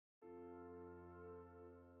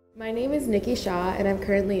My name is Niki Shah, and I'm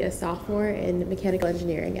currently a sophomore in mechanical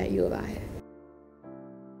engineering at U of I.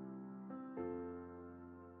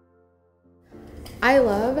 I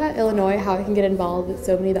love at Illinois how I can get involved with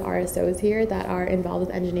so many of the RSOs here that are involved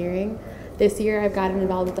with engineering. This year I've gotten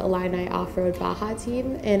involved with the Illini Off-Road Baja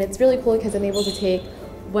team, and it's really cool because I'm able to take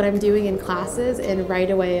what I'm doing in classes and right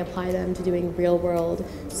away apply them to doing real-world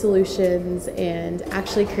solutions and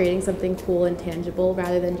actually creating something cool and tangible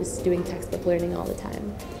rather than just doing textbook learning all the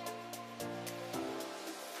time.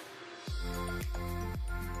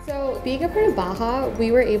 So being a part of Baja,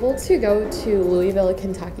 we were able to go to Louisville,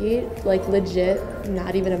 Kentucky, like legit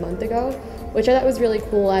not even a month ago, which I thought was really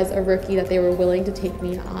cool as a rookie that they were willing to take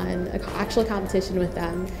me on an actual competition with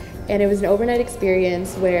them. And it was an overnight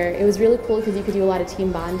experience where it was really cool because you could do a lot of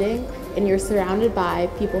team bonding and you're surrounded by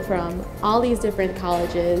people from all these different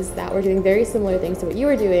colleges that were doing very similar things to what you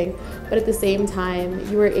were doing, but at the same time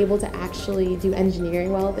you were able to actually do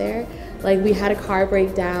engineering while there. Like we had a car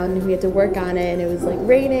breakdown and we had to work on it, and it was like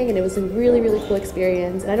raining, and it was a really, really cool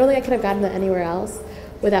experience. And I don't think I could have gotten that anywhere else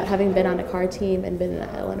without having been on a car team and been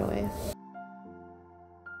in Illinois.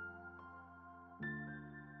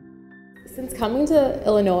 Since coming to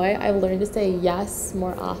Illinois, I've learned to say yes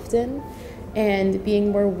more often and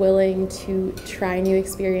being more willing to try new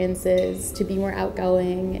experiences, to be more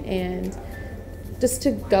outgoing, and just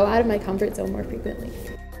to go out of my comfort zone more frequently.